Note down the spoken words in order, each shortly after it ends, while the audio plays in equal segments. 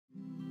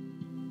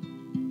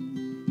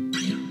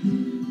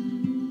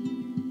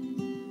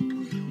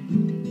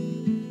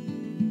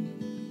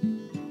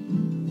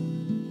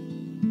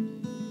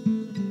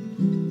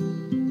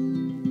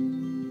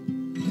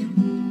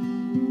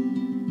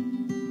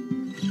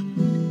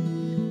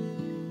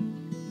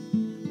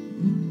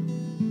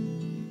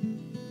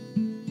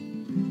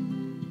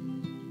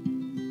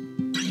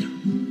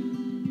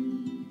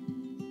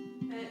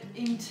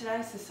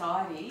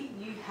society,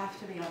 you have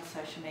to be on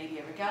social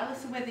media,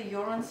 regardless of whether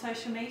you're on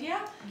social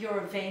media, your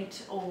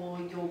event or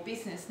your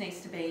business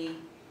needs to be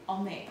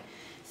on there.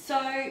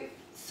 So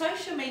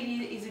social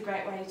media is a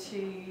great way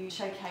to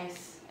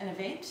showcase an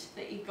event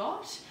that you've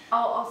got.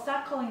 I'll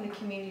start calling the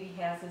community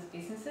houses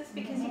businesses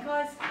because you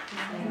guys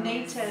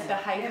need to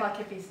behave like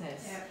a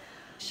business.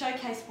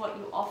 Showcase what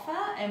you offer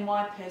and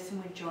why a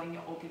person would join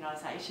your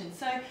organisation.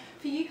 So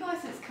for you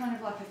guys it's kind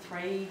of like a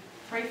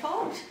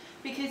threefold,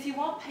 because you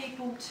want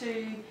people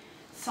to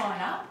sign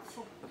up,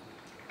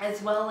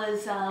 as well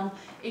as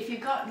if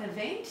you've got an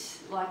event,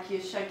 like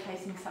you're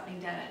showcasing something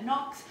down at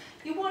Knox,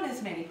 you want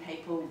as many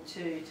people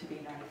to be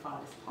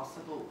notified as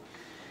possible.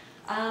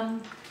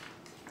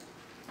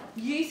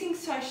 Using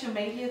social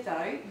media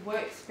though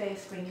works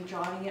best when you're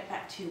driving it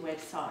back to your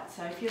website.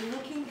 So if you're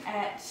looking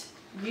at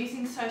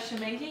using social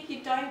media,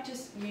 you don't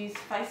just use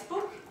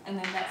Facebook and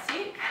then that's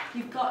it.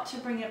 You've got to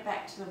bring it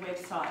back to the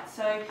website.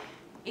 So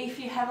if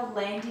you have a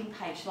landing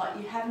page, like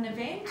you have an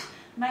event,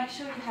 make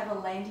sure you have a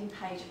landing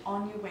page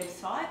on your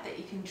website that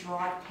you can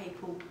drive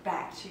people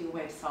back to your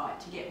website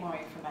to get more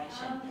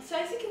information. So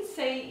as you can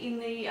see in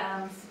the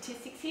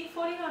statistics here,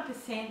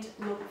 49%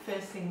 look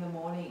first thing in the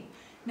morning.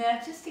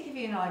 Now just to give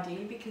you an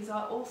idea, because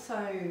I also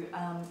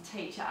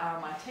teach at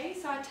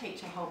RMIT, so I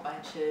teach a whole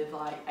bunch of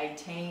like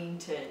 18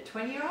 to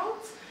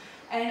 20-year-olds,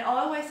 and I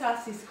always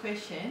ask this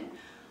question,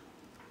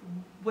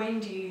 when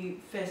do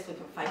you first look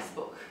at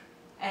Facebook?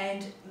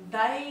 And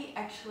they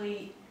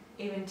actually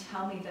even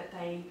tell me that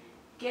they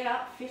get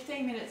up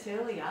 15 minutes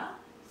earlier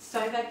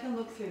so they can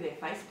look through their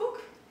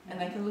Facebook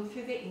and they can look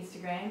through their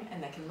Instagram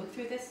and they can look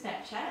through their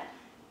Snapchat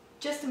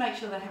just to make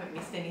sure they haven't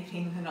missed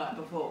anything the night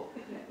before.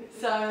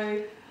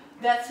 So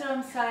that's what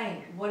I'm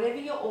saying. Whatever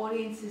your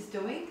audience is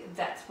doing,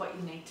 that's what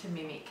you need to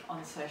mimic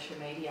on social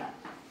media.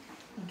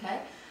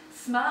 Okay?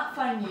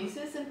 Smartphone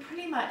users, and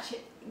pretty much,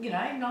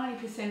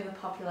 90% of the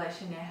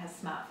population now has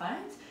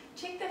smartphones,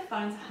 check their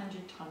phones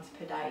 100 times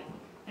per day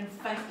and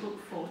Facebook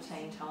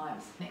 14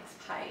 times. Next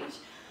page.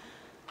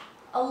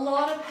 A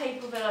lot of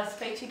people that I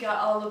speak to go,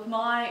 oh look,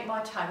 my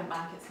target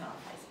market's not on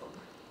Facebook.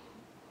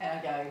 And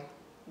I go,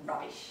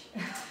 rubbish,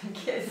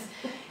 because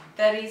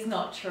that is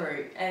not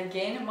true. And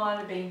again, it might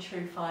have been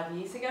true 5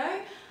 years ago,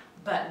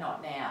 but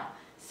not now.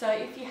 So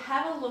if you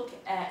have a look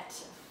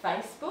at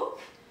Facebook,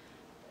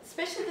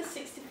 especially the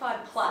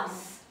 65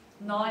 plus,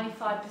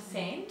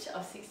 95%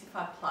 of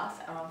 65 plus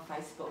are on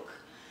Facebook.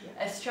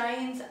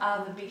 Australians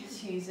are the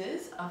biggest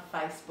users of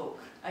Facebook.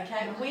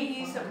 Okay, we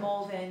use it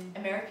more than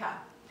America.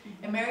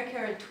 America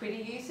are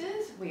Twitter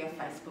users, we are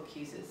Facebook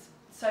users.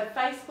 So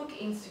Facebook,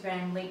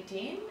 Instagram,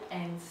 LinkedIn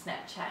and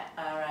Snapchat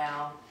are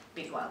our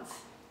big ones.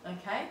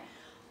 Okay,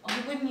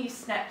 you wouldn't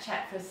use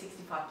Snapchat for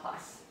 65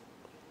 plus,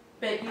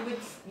 but you would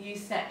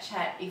use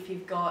Snapchat if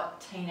you've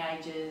got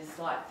teenagers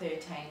like 13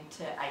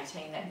 to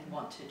 18 that you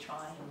want to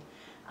try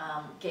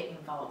and get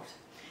involved.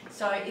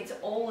 So it's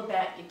all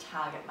about your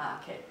target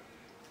market.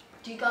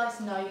 Do you guys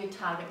know your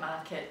target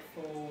market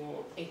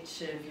for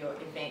each of your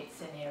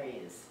events and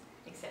areas,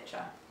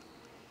 etc.?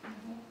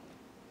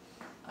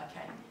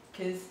 Okay,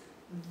 because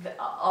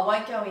I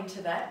won't go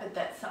into that, but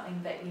that's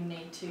something that you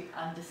need to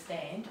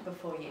understand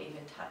before you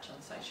even touch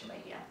on social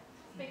media.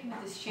 Speaking to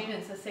the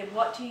students, I said,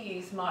 what do you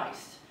use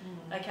most?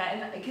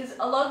 Okay, and because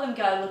a lot of them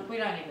go, look, we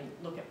don't even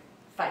look at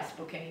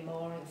Facebook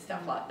anymore and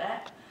stuff like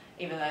that,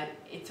 even though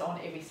it's on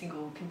every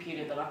single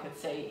computer that I could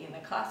see in the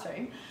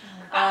classroom.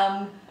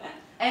 And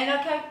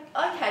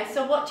okay,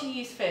 so what do you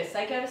use first?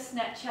 They go to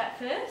Snapchat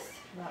first,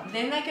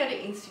 then they go to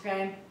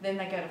Instagram, then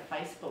they go to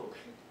Facebook.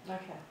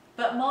 Okay.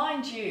 But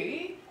mind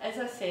you, as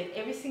I said,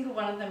 every single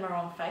one of them are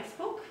on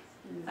Facebook,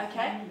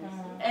 okay?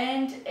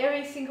 And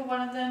every single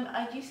one of them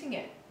are using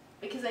it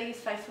because they use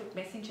Facebook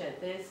Messenger.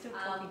 They're still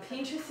talking.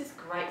 Pinterest is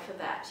great for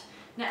that.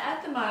 Now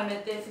at the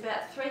moment, there's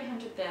about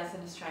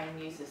 300,000 Australian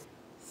users.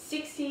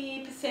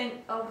 60%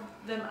 of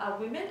them are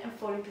women and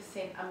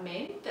 40% are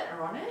men that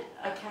are on it.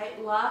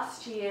 Okay,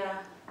 last year,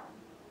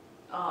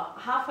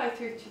 halfway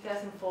through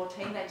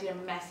 2014, they did a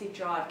massive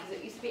drive because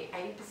it used to be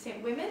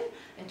 80% women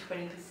and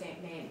 20%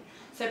 men.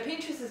 So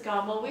Pinterest has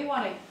gone, well, we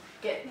want to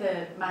get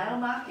the male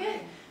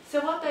market.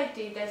 So what they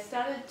did, they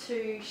started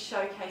to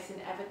showcase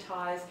and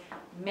advertise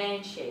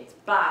man sheds,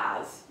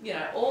 bars,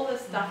 all the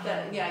stuff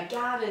that,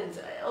 gardens,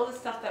 all the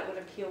stuff that would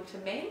appeal to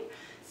men.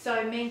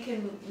 So men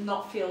can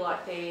not feel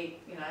like they're,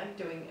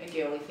 doing a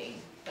girly thing,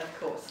 of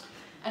course.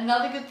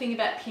 Another good thing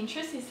about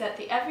Pinterest is that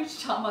the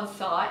average time on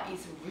site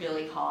is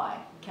really high.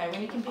 Okay,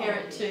 when you compare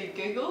it to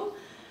Google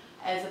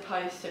as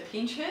opposed to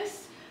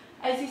Pinterest,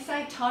 as you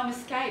say, time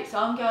escapes.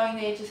 I'm going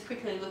there just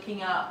quickly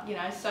looking up,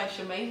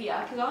 social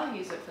media, because I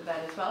use it for that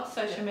as well,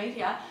 social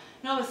media,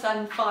 and all of a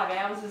sudden 5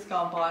 hours has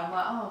gone by and I'm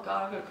like, oh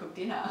God, I've got to cook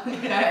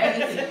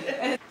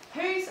dinner.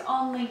 Who's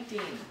on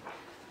LinkedIn?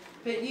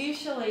 But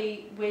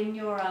usually when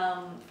you're,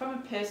 from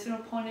a personal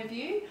point of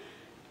view,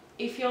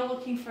 if you're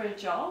looking for a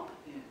job,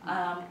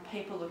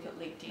 people look at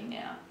LinkedIn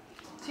now.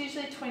 It's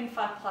usually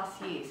 25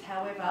 plus years.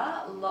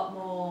 However, a lot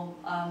more,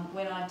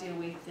 when I deal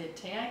with the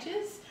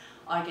teenagers,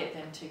 I get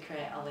them to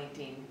create a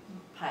LinkedIn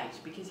page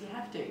because you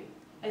have to.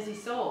 as you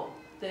saw,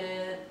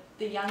 the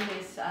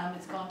youngest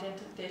it's gone down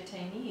to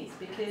 13 years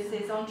because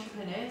there's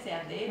entrepreneurs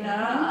out there that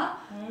are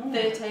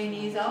 13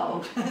 years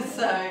old.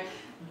 So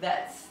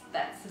that's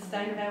the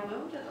state of our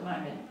world at the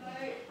moment.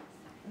 So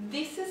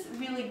this is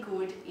really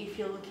good if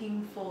you're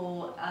looking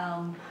for,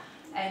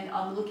 and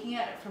I'm looking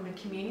at it from a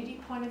community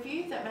point of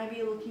view, that maybe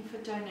you're looking for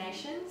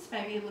donations,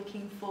 maybe you're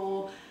looking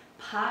for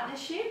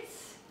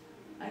partnerships,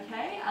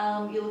 okay,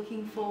 you're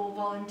looking for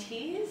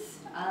volunteers,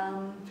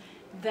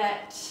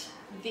 that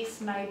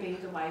this may be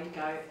the way to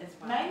go as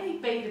well. Mainly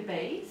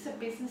B2B, so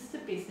business to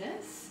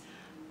business,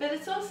 but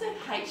it's also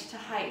H to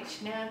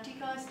H. Now, do you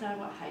guys know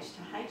what H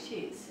to H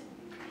is?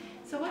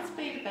 So what's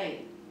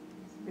B2B?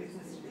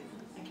 Business to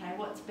business. Okay,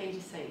 what's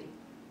B2C?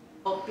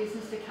 Well,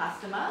 business to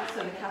customer,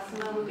 so the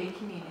customer will be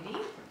community.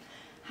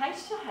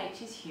 H to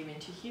H is human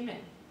to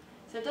human.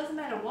 So it doesn't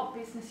matter what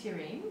business you're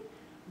in,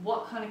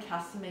 what kind of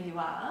customer you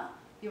are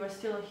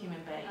still a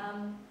human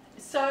being.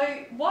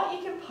 So what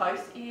you can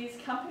post is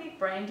company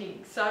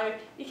branding. So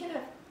you can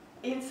have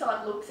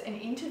inside looks and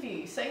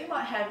interviews. So you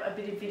might have a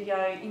bit of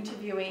video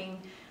interviewing,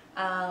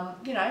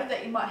 you know,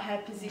 that you might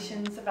have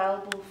positions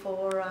available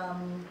for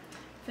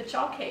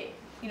childcare.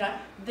 You know,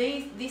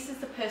 this is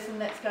the person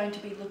that's going to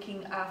be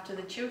looking after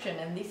the children,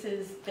 and this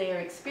is their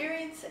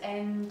experience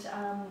and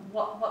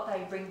what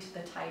they bring to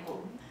the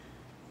table.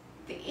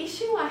 The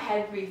issue I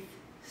had with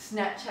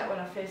Snapchat when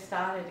I first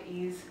started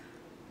is,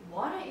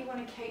 why don't you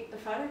want to keep the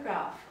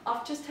photograph?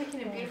 I've just taken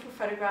a beautiful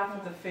photograph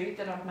of the food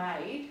that I've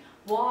made.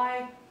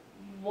 Why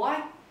do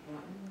I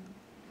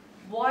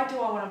want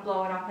to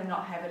blow it up and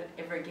not have it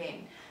ever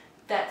again?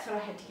 That's what I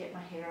had to get my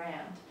head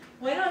around.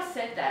 When I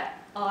said that,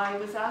 I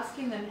was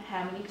asking them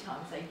how many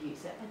times they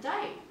use it a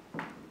day.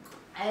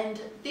 And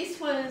this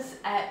was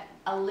at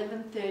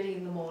 11:30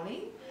 in the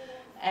morning.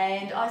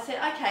 And I said,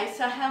 okay,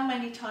 so how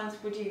many times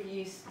would you have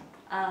used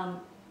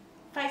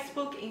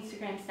Facebook,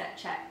 Instagram,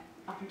 Snapchat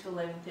up until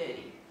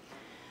 11:30?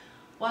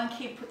 One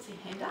kid puts their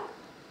hand up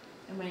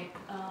and went,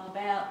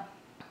 about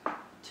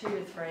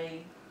 200 to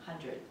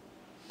 300.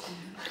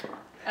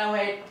 And I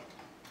went,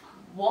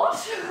 what?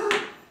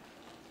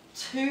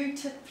 200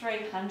 to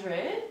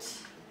 300?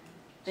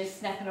 They're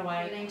snapping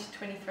away. 18 to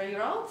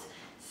 23-year-olds.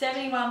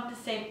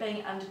 71%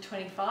 being under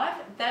 25.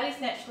 That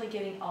is naturally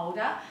getting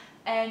older,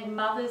 and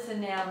mothers are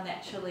now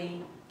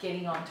naturally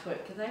getting onto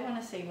it because they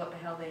want to see what the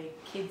hell their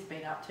kid's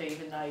been up to,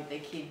 even though their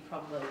kid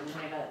probably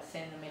will never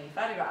send them any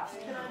photographs.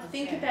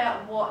 Think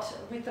about what,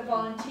 with the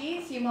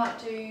volunteers, you might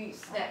do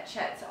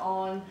Snapchats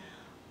on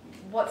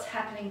what's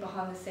happening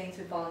behind the scenes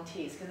with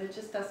volunteers, because it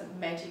just doesn't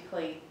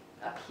magically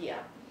appear.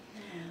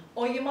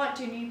 Or you might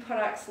do new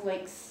products,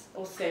 leaks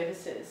or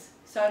services.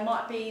 So it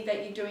might be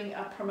that you're doing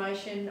a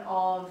promotion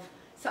of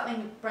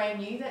something brand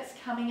new that's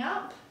coming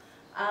up,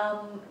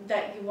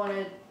 that you want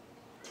to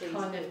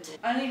kind of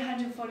only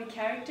 140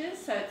 characters,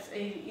 so it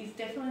is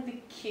definitely the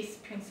KISS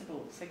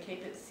principle, so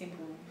keep it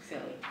simple,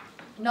 silly.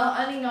 Not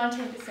only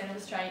 19% of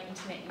Australian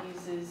internet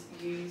users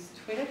use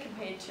Twitter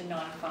compared to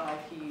 95%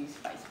 who use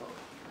Facebook.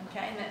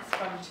 Okay, and that's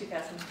from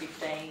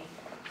 2015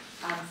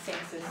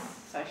 Census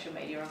social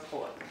media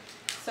report.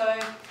 So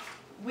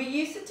we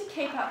use it to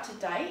keep up to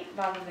date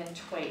rather than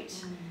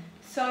tweet.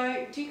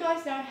 So do you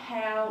guys know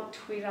how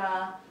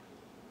Twitter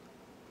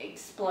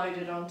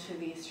exploded onto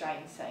the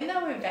Australian scene? When they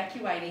were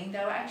evacuating, they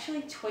were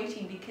actually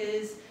tweeting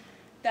because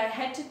they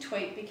had to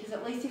tweet, because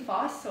at least if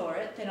I saw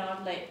it, then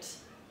I'd let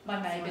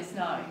my neighbours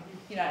know,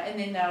 you know, and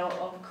then they were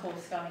of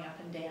course going up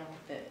and down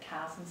with the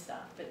cars and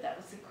stuff, but that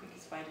was the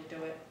quickest way to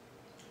do it.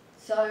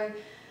 So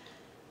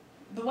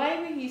the way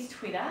we use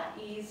Twitter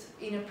is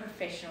in a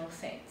professional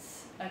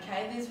sense.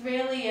 Okay, there's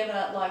rarely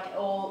ever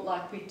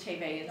like with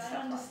TV and stuff.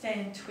 I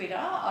understand Twitter.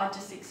 I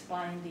just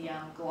explained the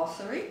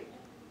glossary.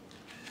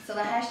 So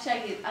the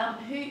hashtag is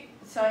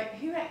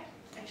who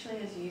actually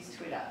has used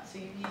Twitter? So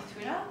you've used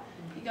Twitter.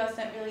 You guys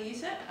don't really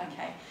use it?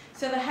 Okay.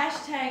 So the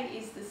hashtag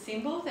is the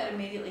symbol that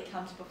immediately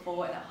comes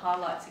before and it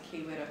highlights a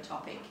keyword or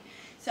topic.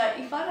 So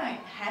if I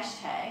don't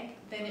hashtag,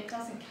 then it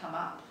doesn't come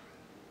up.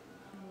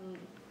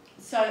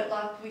 So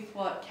like with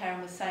what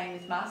Karen was saying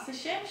with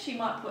MasterChef, she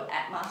might put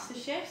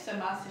 @MasterChef, so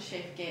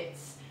MasterChef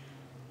gets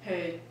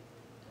her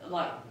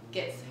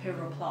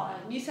reply.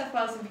 New South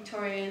Wales and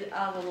Victoria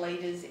are the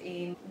leaders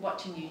in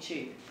watching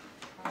YouTube.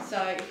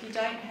 So if you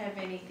don't have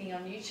anything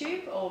on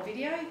YouTube or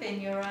video, then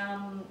you're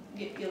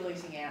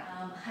losing out.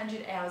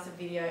 100 hours of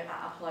video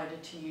are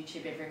uploaded to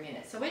YouTube every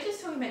minute. So we're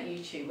just talking about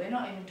YouTube. We're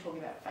not even talking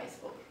about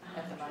Facebook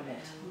at the moment.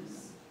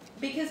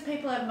 Because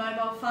people have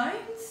mobile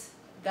phones,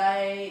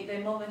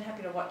 they're more than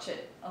happy to watch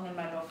it on their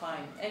mobile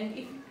phone. And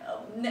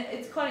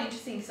it's quite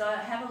interesting because I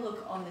have a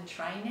look on the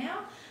train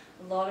now.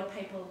 A lot of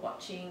people are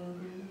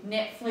watching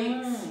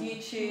Netflix,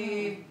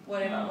 YouTube,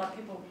 whatever, like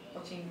people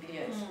watching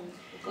videos.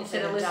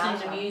 Instead of listening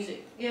to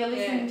music. Yeah,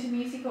 listening to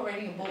music or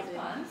reading a book.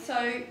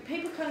 So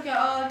people kind of go,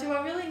 oh, do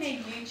I really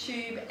need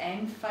YouTube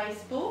and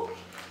Facebook?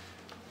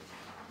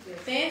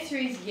 Yes. The answer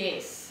is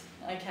yes,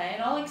 okay,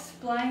 and I'll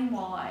explain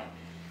why.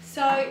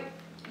 So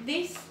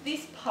this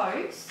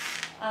post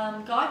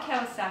Guy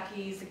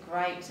Kawasaki is a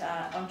great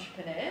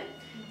entrepreneur.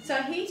 So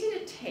he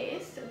did a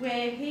test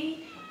where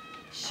he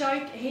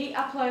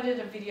uploaded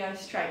a video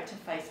straight to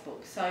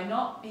Facebook. So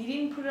he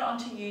didn't put it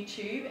onto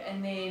YouTube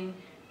and then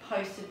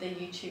posted the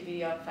YouTube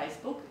video on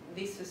Facebook.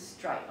 This was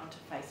straight onto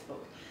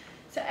Facebook.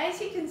 So as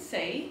you can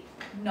see,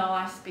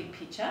 nice big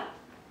picture,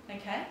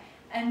 okay?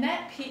 And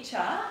that picture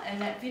and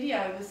that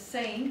video was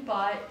seen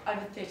by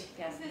over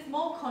 30,000. There's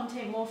more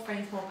content, more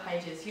friends, more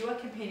pages. You are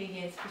competing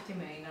against 50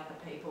 million other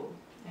people,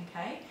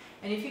 okay?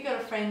 And if you've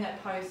got a friend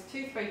that posts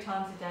 2-3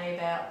 times a day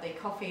about their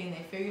coffee and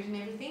their food and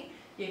everything,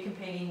 you're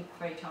competing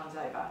 3 times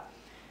over,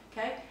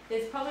 okay?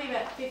 There's probably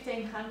about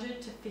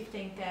 1,500 to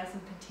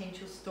 15,000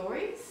 potential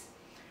stories,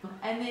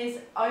 and there's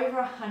over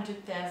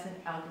 100,000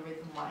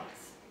 algorithm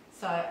weights.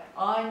 So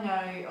I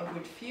know a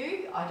good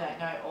few, I don't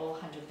know all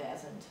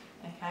 100,000,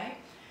 okay?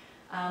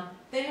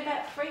 Then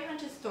about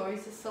 300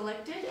 stories are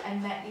selected,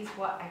 and that is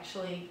what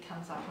actually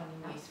comes up on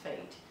your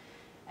newsfeed.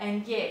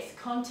 And yes,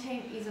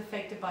 content is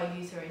affected by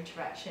user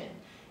interaction.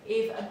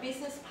 If a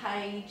business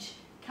page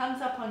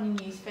comes up on your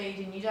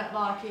newsfeed and you don't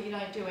like it, you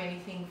don't do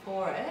anything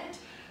for it,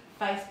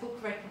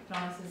 Facebook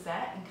recognises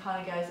that and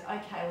kind of goes,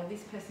 okay, well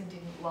this person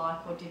didn't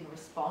like or didn't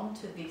respond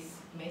to this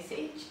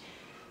message,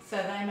 so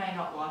they may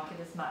not like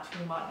it as much,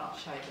 we might not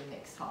show them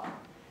next time.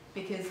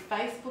 Because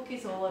Facebook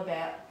is all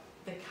about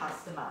the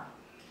customer.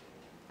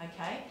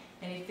 Okay,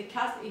 and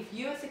if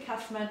you as a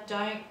customer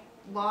don't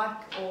like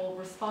or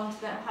respond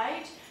to that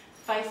page,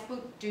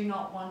 Facebook do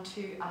not want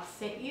to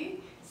upset you,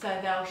 so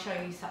they'll show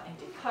you something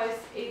different. Because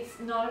it's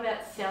not about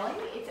selling,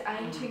 it's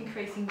aimed to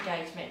increase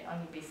engagement on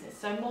your business,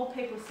 so more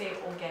people see it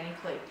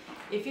organically.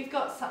 If you've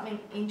got something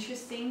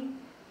interesting,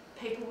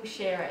 people will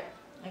share it,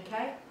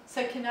 okay?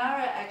 So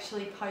Coonara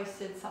actually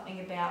posted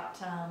something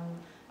about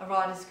a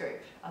writers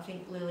group. I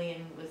think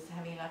Lillian was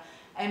having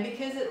and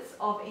because it's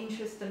of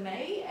interest to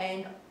me,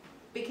 and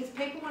because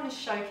people want to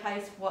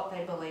showcase what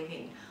they believe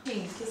in.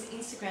 Because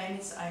Instagram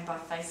is owned by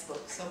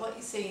Facebook, so what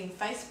you see in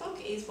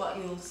Facebook is what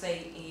you'll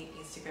see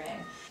in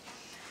Instagram.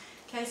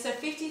 Okay, so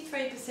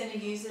 53%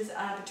 of users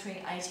are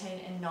between 18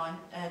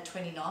 and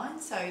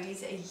 29, so it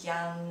is a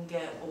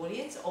younger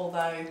audience,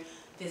 although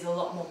there's a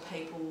lot more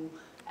people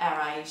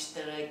our age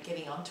that are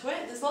getting onto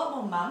it. There's a lot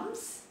more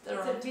mums that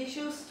are It's a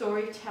visual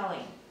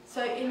storytelling,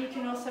 so and you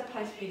can also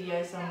post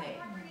videos on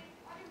there.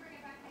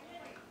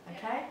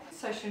 Okay,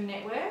 social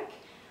network.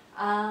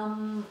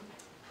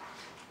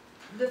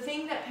 The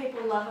thing that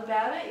people love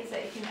about it is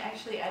that you can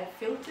actually add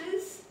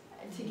filters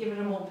to give it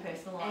a more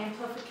personal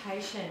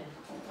amplification.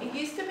 It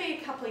used to be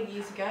a couple of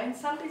years ago, and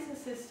some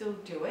businesses still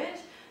do it,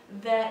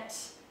 that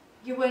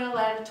you weren't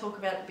allowed to talk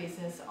about the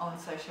business on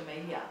social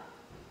media,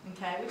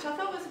 okay, which I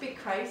thought was a bit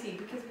crazy,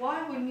 because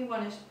why wouldn't you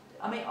want to,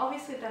 I mean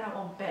obviously they don't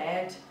want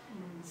bad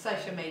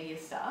social media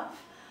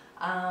stuff,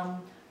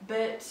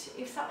 but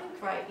if something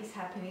great is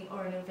happening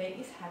or an event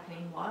is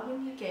happening, why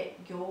wouldn't you get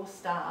your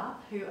staff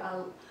who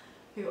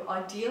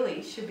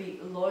ideally should be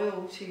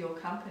loyal to your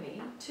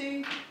company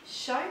to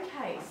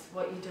showcase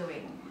what you're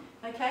doing?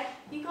 Okay,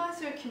 you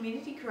guys are a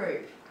community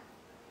group.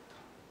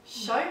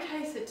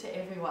 Showcase it to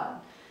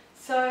everyone.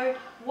 So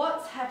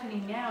what's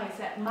happening now is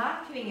that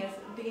marketing is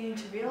beginning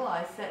to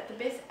realise that the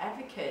best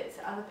advocates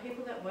are the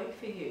people that work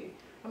for you.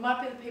 It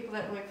might be the people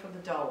that work for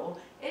the dole,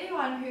 or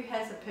anyone who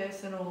has a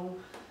personal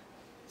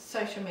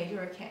social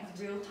media account,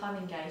 real-time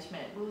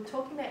engagement. We were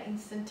talking about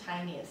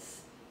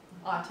instantaneous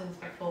items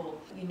before.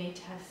 You need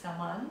to have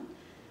someone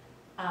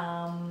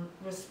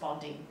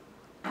responding,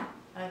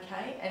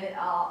 okay? And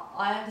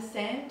I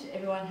understand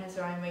everyone has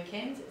their own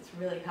weekends, it's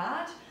really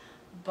hard,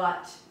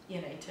 but you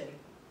need to.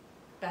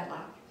 Bad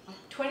luck.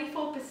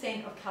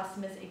 24% of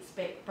customers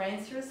expect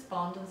brands to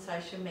respond on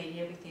social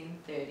media within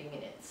 30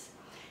 minutes.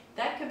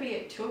 That could be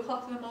at 2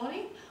 o'clock in the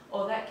morning,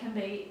 or that can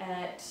be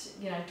at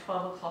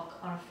 12 o'clock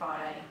on a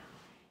Friday